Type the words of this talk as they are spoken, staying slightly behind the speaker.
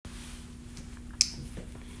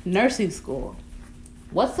Nursing school.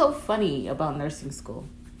 What's so funny about nursing school?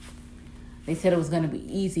 They said it was going to be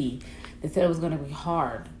easy. They said it was going to be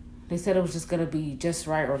hard. They said it was just going to be just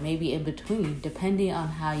right or maybe in between, depending on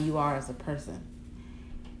how you are as a person.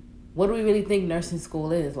 What do we really think nursing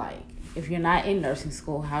school is like? If you're not in nursing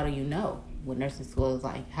school, how do you know what nursing school is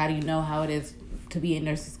like? How do you know how it is to be in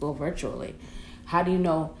nursing school virtually? How do you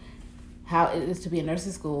know how it is to be in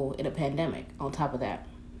nursing school in a pandemic on top of that?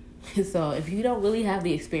 So if you don't really have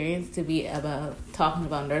the experience to be about talking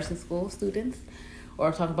about nursing school students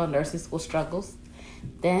or talking about nursing school struggles,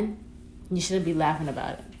 then you shouldn't be laughing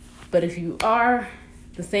about it. But if you are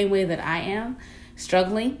the same way that I am,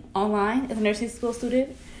 struggling online as a nursing school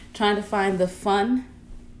student, trying to find the fun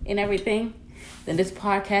in everything, then this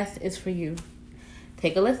podcast is for you.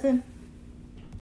 Take a listen.